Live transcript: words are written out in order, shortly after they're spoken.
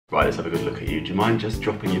Right, let's have a good look at you. Do you mind just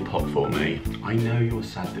dropping your pot for me? I know you're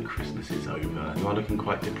sad that Christmas is over. You are looking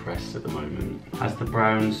quite depressed at the moment. Has the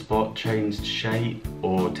brown spot changed shape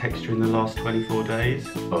or texture in the last 24 days?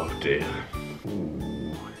 Oh dear.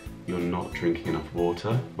 Ooh, you're not drinking enough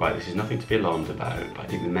water. Right, this is nothing to be alarmed about, but I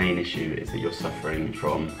think the main issue is that you're suffering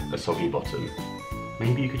from a soggy bottom.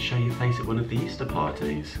 Maybe you could show your face at one of the Easter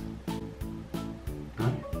parties.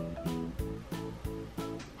 No?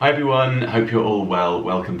 Hi everyone, hope you're all well.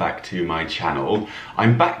 Welcome back to my channel.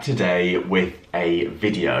 I'm back today with a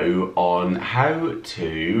video on how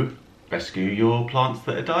to rescue your plants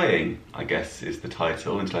that are dying, I guess is the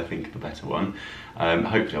title, until I think of a better one.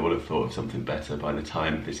 Hopefully I will have thought of something better by the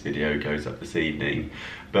time this video goes up this evening.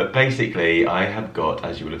 But basically I have got,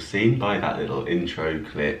 as you will have seen by that little intro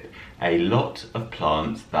clip, a lot of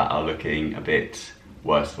plants that are looking a bit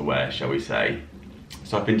worse for wear, shall we say.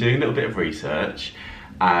 So I've been doing a little bit of research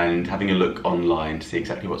and having a look online to see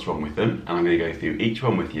exactly what's wrong with them, and I'm going to go through each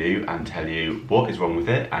one with you and tell you what is wrong with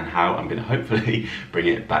it and how I'm going to hopefully bring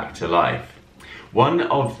it back to life. One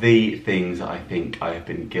of the things that I think I have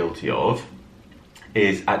been guilty of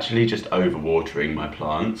is actually just overwatering my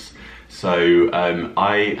plants. So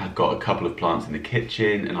I have got a couple of plants in the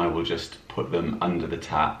kitchen and I will just put them under the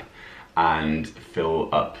tap and fill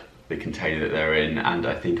up the container that they're in, and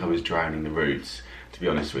I think I was drowning the roots, to be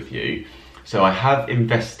honest with you. So I have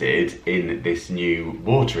invested in this new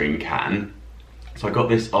watering can. So I got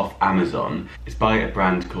this off Amazon. It's by a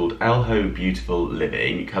brand called Elho Beautiful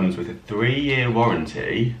Living. It comes with a 3-year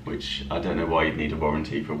warranty, which I don't know why you'd need a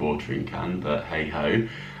warranty for a watering can, but hey ho.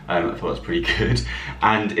 I thought that was pretty good.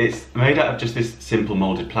 And it's made out of just this simple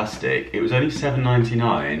moulded plastic. It was only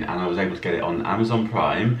 $7.99 and I was able to get it on Amazon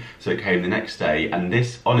Prime, so it came the next day. And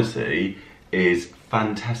this honestly is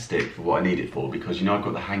fantastic for what I need it for, because you know I've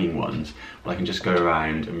got the hanging ones where I can just go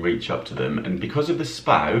around and reach up to them, and because of the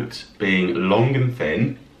spout being long and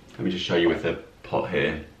thin, let me just show you with the pot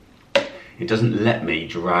here, it doesn't let me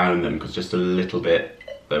drown them because just a little bit,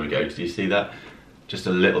 there we go, do you see that? Just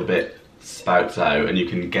a little bit spouts out and you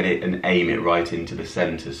can get it and aim it right into the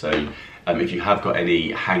centre. So if you have got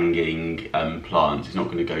any hanging plants, it's not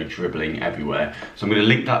going to go dribbling everywhere. So I'm going to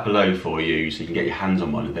link that below for you so you can get your hands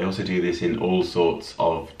on one. And they also do this in all sorts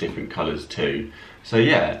of different colours too. So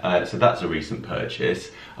yeah, so that's a recent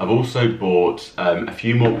purchase. I've also bought a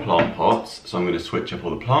few more plant pots. So I'm going to switch up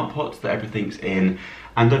all the plant pots that everything's in.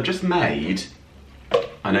 And I've just made,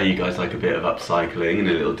 I know you guys like a bit of upcycling and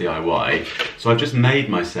a little DIY. So I've just made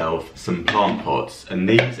myself some plant pots, and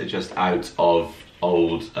these are just out of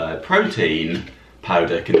old protein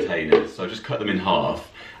powder containers. So I just cut them in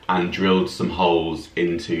half and drilled some holes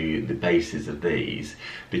into the bases of these,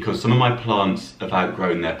 because some of my plants have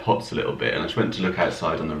outgrown their pots a little bit, and I just went to look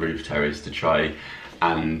outside on the roof terrace to try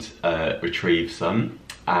and retrieve some.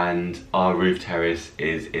 And our roof terrace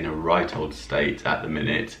is in a right old state at the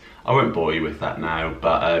minute. I won't bore you with that now,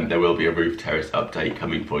 but there will be a roof terrace update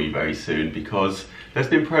coming for you very soon, because there's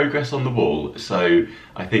been progress on the wall. So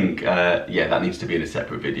I think, yeah, that needs to be in a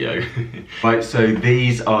separate video. Right, so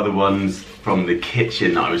these are the ones from the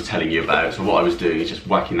kitchen that I was telling you about. So what I was doing is just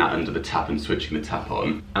whacking that under the tap and switching the tap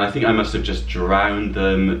on. And I think I must have just drowned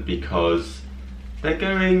them because they're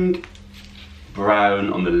going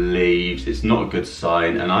brown on the leaves. It's not a good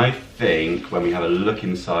sign, and I think when we have a look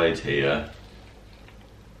inside here,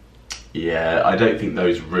 yeah, I don't think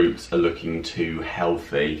those roots are looking too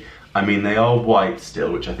healthy. I mean, they are white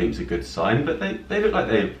still, which I think is a good sign, but they look like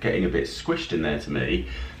they're getting a bit squished in there to me.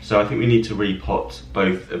 So I think we need to repot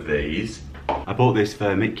both of these. I bought this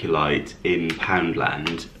Vermiculite in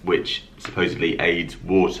Poundland, which supposedly aids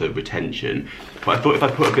water retention. But I thought if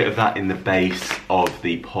I put a bit of that in the base of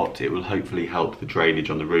the pot, it will hopefully help the drainage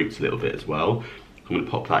on the roots a little bit as well. I'm going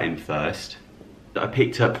to pop that in first. I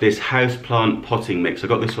picked up this houseplant potting mix. I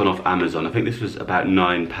got this one off Amazon. I think this was about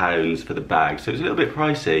 £9 for the bag, so it's a little bit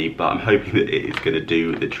pricey, but I'm hoping that it's going to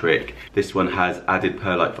do the trick. This one has added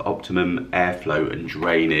perlite for optimum airflow and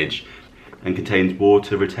drainage, and contains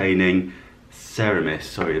water retaining ceramis.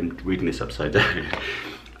 Sorry, I'm reading this upside down.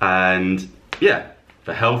 And yeah,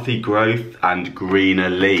 for healthy growth and greener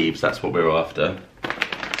leaves, that's what we're after.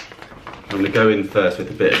 I'm going to go in first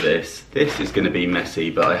with a bit of this. This is going to be messy,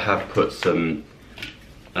 but I have put some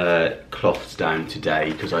cloths down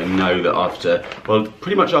today, because I know that after, well,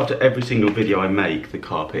 pretty much after every single video I make, the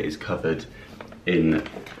carpet is covered in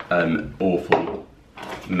awful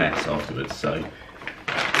mess afterwards. So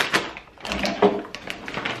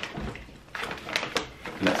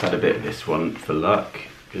let's add a bit of this one for luck.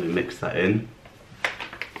 Gonna mix that in.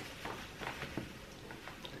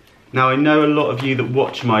 Now I know a lot of you that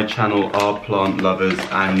watch my channel are plant lovers,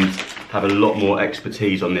 and have a lot more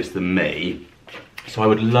expertise on this than me. So I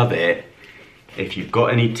would love it if you've got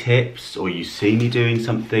any tips or you see me doing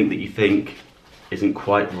something that you think isn't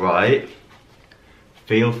quite right.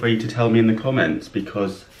 Feel free to tell me in the comments,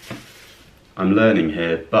 because I'm learning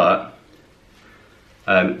here. But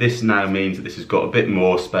this now means that this has got a bit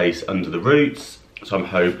more space under the roots, so I'm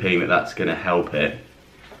hoping that that's going to help it.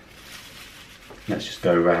 Let's just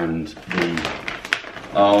go around the...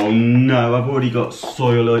 Oh no, I've already got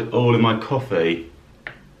soil all in my coffee.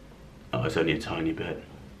 Oh, it's only a tiny bit.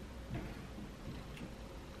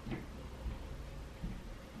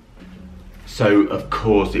 So of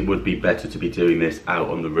course it would be better to be doing this out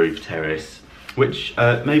on the roof terrace, which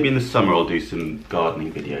maybe in the summer I'll do some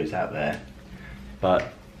gardening videos out there.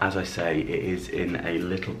 But as I say, it is in a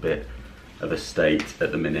little bit of a state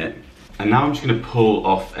at the minute. And now I'm just going to pull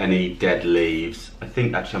off any dead leaves. I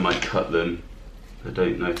think actually I might cut them. I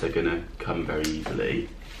don't know if they're going to come very easily.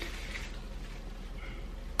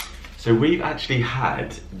 So we've actually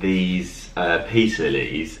had these peace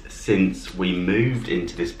lilies since we moved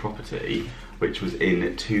into this property, which was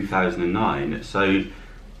in 2009. So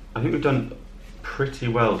I think we've done pretty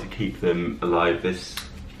well to keep them alive this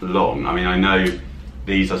long. I mean, I know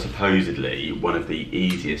these are supposedly one of the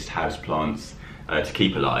easiest houseplants to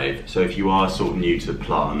keep alive. So if you are sort of new to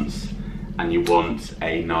plants and you want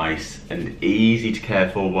a nice and easy to care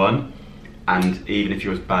for one, and even if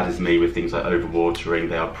you're as bad as me with things like overwatering,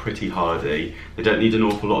 they are pretty hardy. They don't need an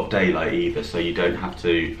awful lot of daylight either, so you don't have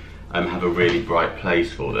to have a really bright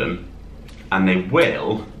place for them. And they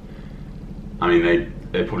will, I mean,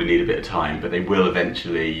 they probably need a bit of time, but they will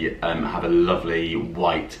eventually have a lovely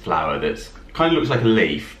white flower that's kind of looks like a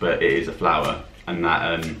leaf, but it is a flower, and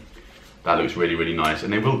that looks really, really nice.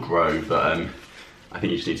 And they will grow, but I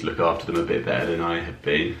think you just need to look after them a bit better than I have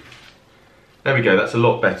been. There we go, that's a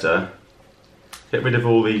lot better. Get rid of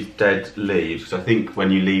all these dead leaves, because I think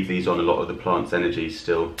when you leave these on, a lot of the plant's energy is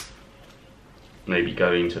still maybe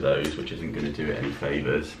going to those, which isn't going to do it any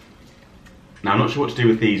favours. Now I'm not sure what to do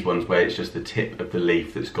with these ones where it's just the tip of the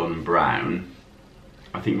leaf that's gone brown.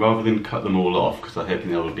 I think rather than cut them all off, because I don't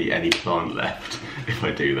think there will be any plant left if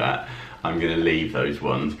I do that, I'm going to leave those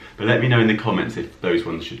ones. But let me know in the comments if those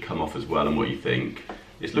ones should come off as well and what you think.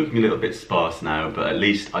 It's looking a little bit sparse now, but at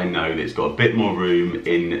least I know that it's got a bit more room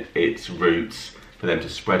in its roots for them to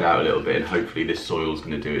spread out a little bit, and hopefully this soil is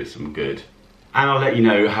going to do it some good. And I'll let you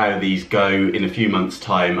know how these go in a few months'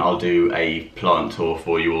 time. I'll do a plant tour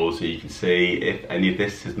for you all so you can see if any of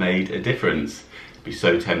this has made a difference. It'd be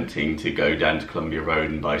so tempting to go down to Columbia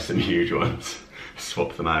Road and buy some huge ones,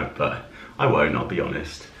 swap them out, but I won't, I'll be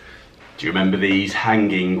honest. Do you remember these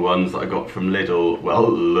hanging ones that I got from Lidl? Well,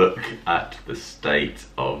 look at the state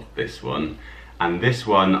of this one. And this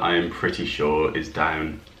one I am pretty sure is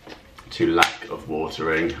down to lack of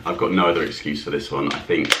watering. I've got no other excuse for this one. I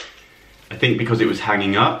think because it was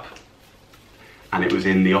hanging up and it was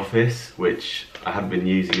in the office, which I haven't been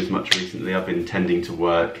using as much recently. I've been tending to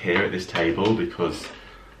work here at this table because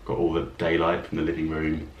I've got all the daylight from the living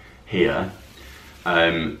room here.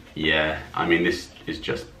 Yeah, I mean, this is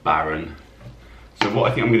just barren. So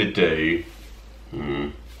what I think I'm going to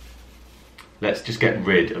do, let's just get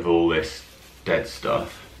rid of all this dead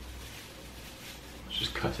stuff. Let's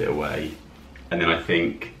just cut it away. And then I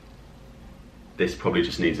think this probably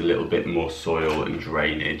just needs a little bit more soil and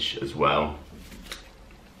drainage as well.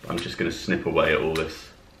 I'm just going to snip away at all this.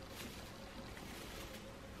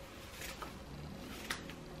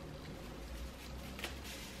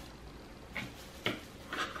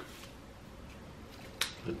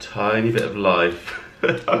 A tiny bit of life.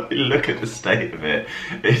 I mean, look at the state of it.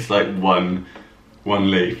 It's like one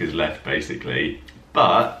leaf is left basically.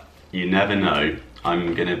 But you never know.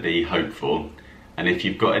 I'm going to be hopeful. And if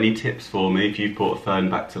you've got any tips for me, if you've brought a fern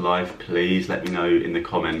back to life, please let me know in the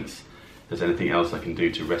comments if there's anything else I can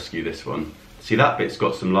do to rescue this one. See, that bit's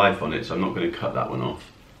got some life on it, so I'm not going to cut that one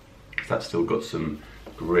off, because that's still got some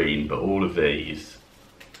green, but all of these,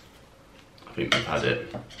 I think we've had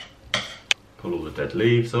it. Pull all the dead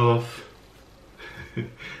leaves off.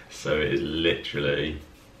 So it is literally,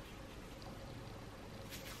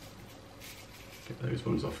 get those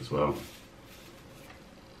ones off as well.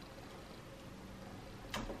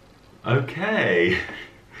 Okay,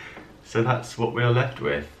 so that's what we're left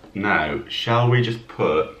with. Now, shall we just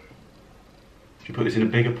should we put this in a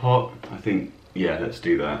bigger pot? I think, yeah, let's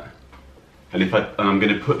do that. And I'm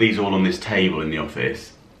going to put these all on this table in the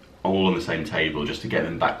office, all on the same table, just to get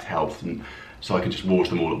them back to health, and so I can just water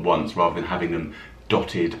them all at once rather than having them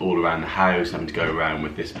dotted all around the house, having to go around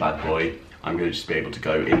with this bad boy. I'm going to just be able to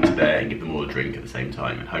go into there and give them all a drink at the same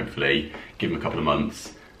time, and hopefully give them a couple of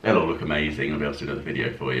months. They'll all look amazing. I'll be able to do another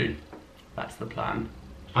video for you. That's the plan.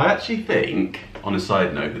 I actually think, on a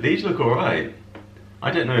side note, that these look alright. I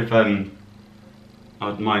don't know if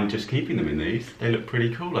I'd mind just keeping them in these. They look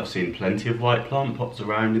pretty cool. I've seen plenty of white plant pots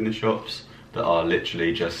around in the shops that are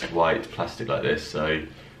literally just white plastic like this. So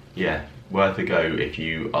yeah, worth a go if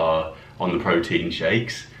you are on the protein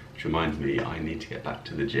shakes. Which reminds me, I need to get back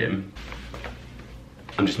to the gym.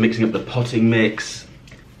 I'm just mixing up the potting mix.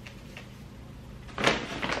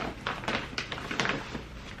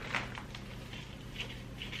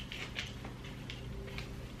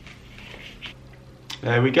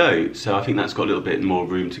 There we go. So I think that's got a little bit more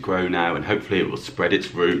room to grow now, and hopefully it will spread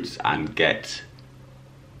its roots and get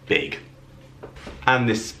big. And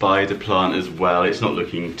this spider plant as well, it's not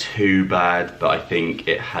looking too bad, but I think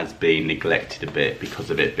it has been neglected a bit because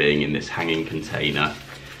of it being in this hanging container.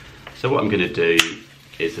 So what I'm going to do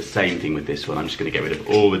is the same thing with this one. I'm just going to get rid of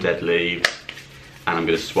all the dead leaves, and I'm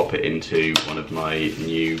going to swap it into one of my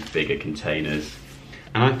new bigger containers.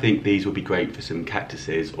 And I think these will be great for some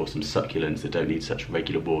cactuses or some succulents that don't need such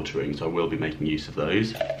regular watering, so I will be making use of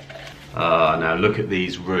those. Now look at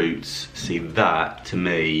these roots. See, that to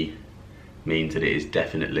me means that it is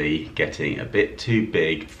definitely getting a bit too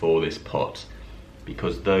big for this pot,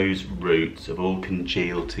 because those roots have all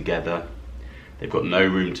congealed together. They've got no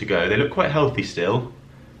room to go. They look quite healthy still,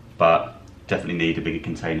 but definitely need a bigger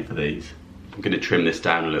container for these. I'm going to trim this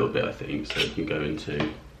down a little bit, I think, so it can go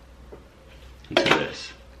into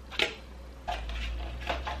this.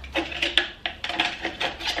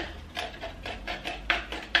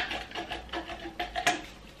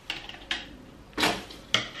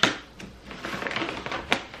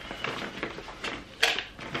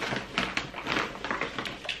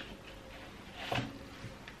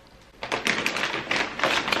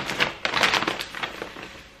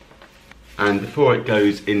 And before it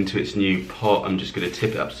goes into its new pot, I'm just going to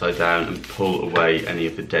tip it upside down and pull away any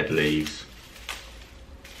of the dead leaves.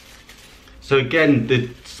 So again, the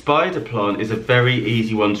spider plant is a very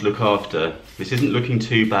easy one to look after. This isn't looking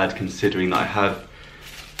too bad considering that I have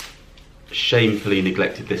shamefully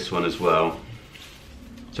neglected this one as well.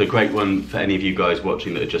 So a great one for any of you guys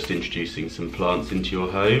watching that are just introducing some plants into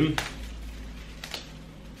your home.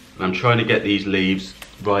 And I'm trying to get these leaves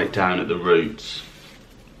right down at the roots,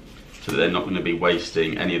 so that they're not going to be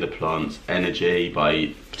wasting any of the plant's energy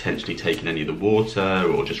by potentially taking any of the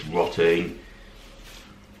water or just rotting.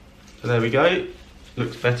 So there we go,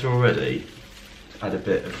 looks better already. Add a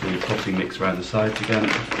bit of the potting mix around the sides again.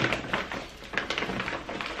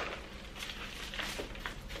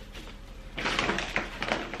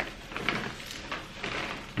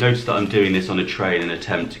 Notice that I'm doing this on a tray in an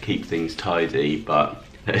attempt to keep things tidy, but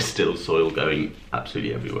there's still soil going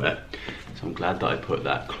absolutely everywhere. So I'm glad that I put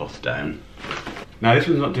that cloth down. Now this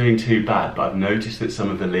one's not doing too bad, but I've noticed that some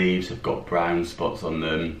of the leaves have got brown spots on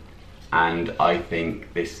them, and I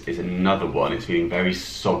think this is another one. It's feeling very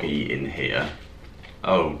soggy in here.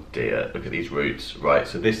 Oh dear, look at these roots. Right,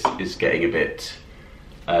 so this is getting a bit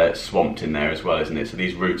swamped in there as well, isn't it? So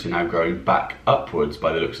these roots are now growing back upwards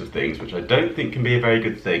by the looks of things, which I don't think can be a very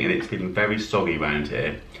good thing, and it's feeling very soggy around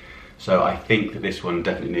here. So I think that this one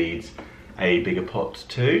definitely needs a bigger pot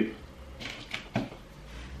too.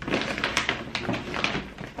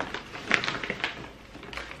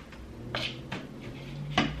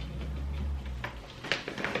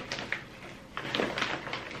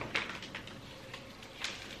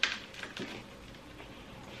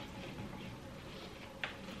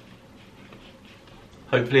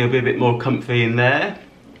 Hopefully it'll be a bit more comfy in there.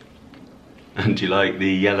 And do you like the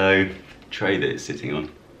yellow tray that it's sitting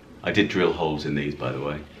on? I did drill holes in these, by the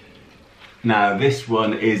way. Now this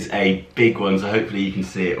one is a big one, so hopefully you can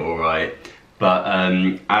see it all right. But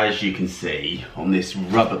as you can see on this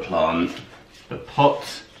rubber plant, the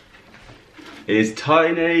pot is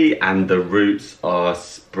tiny and the roots are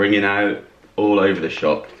springing out all over the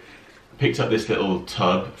shop. I picked up this little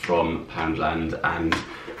tub from Poundland, and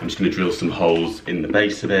I'm just going to drill some holes in the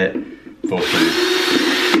base of it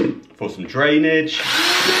for some drainage.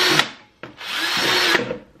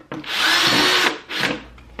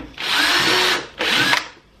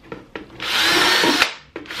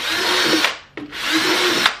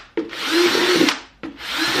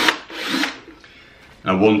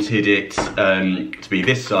 I wanted it to be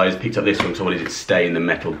this size, picked up this one because I wanted it to stay in the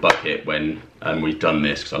metal bucket when we've done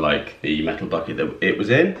this, because I like the metal bucket that it was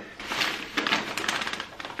in.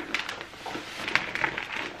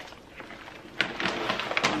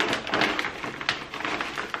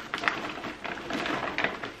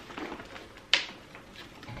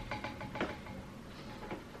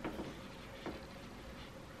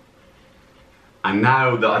 And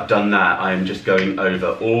now that I've done that, I'm just going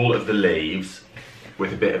over all of the leaves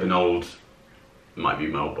with a bit of an old might be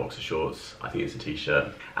my old boxer shorts, I think it's a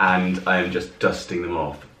t-shirt, and I am just dusting them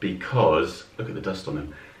off because, look at the dust on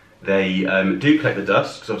them. They do collect the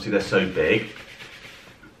dust because obviously they're so big,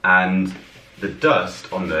 and the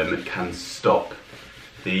dust on them can stop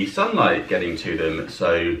the sunlight getting to them,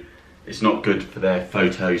 so it's not good for their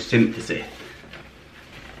photosynthesis.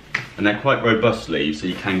 And they're quite robust leaves, so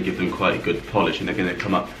you can give them quite a good polish, and they're going to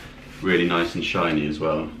come up really nice and shiny as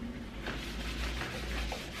well.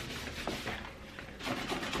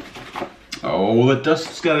 Oh, the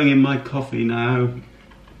dust's going in my coffee now.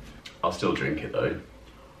 I'll still drink it though.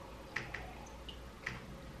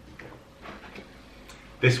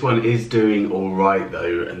 This one is doing all right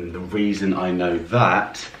though, and the reason I know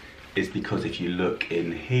that is because if you look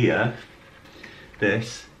in here,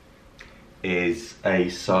 this is a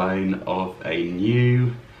sign of a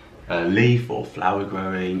new leaf or flower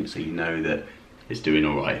growing, so you know that it's doing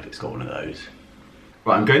all right if it's got one of those.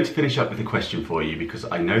 Right, I'm going to finish up with a question for you because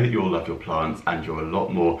I know that you all love your plants and you're a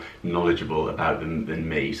lot more knowledgeable about them than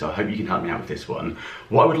me, so I hope you can help me out with this one.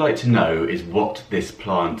 What I would like to know is what this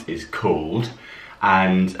plant is called,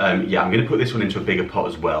 and yeah, I'm going to put this one into a bigger pot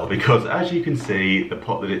as well because as you can see, the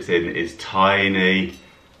pot that it's in is tiny.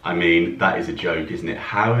 I mean, that is a joke, isn't it?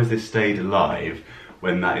 How has this stayed alive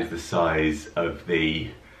when that is the size of the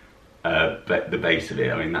base of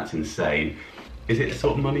it? I mean, that's insane. Is it a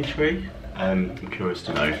sort of money tree? I'm curious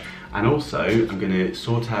to know. And also, I'm going to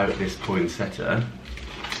sort out this poinsettia,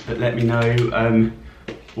 but let me know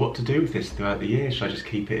what to do with this throughout the year. Should I just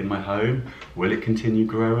keep it in my home? Will it continue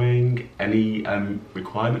growing? Any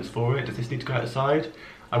requirements for it? Does this need to go outside?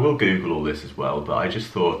 I will Google all this as well, but I just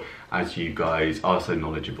thought, as you guys are so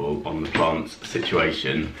knowledgeable on the plants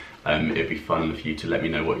situation, it'd be fun for you to let me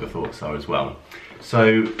know what your thoughts are as well.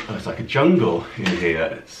 So, oh, it's like a jungle in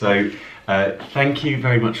here. So, thank you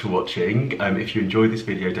very much for watching. If you enjoyed this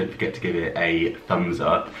video, don't forget to give it a thumbs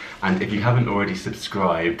up. And if you haven't already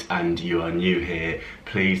subscribed and you are new here,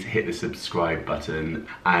 please hit the subscribe button,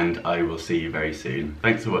 and I will see you very soon.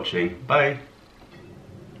 Thanks for watching. Bye.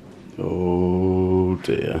 Oh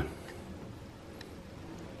dear.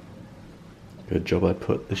 Good job I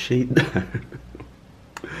put the sheet down.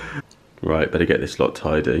 Right, better get this lot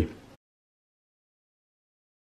tidy.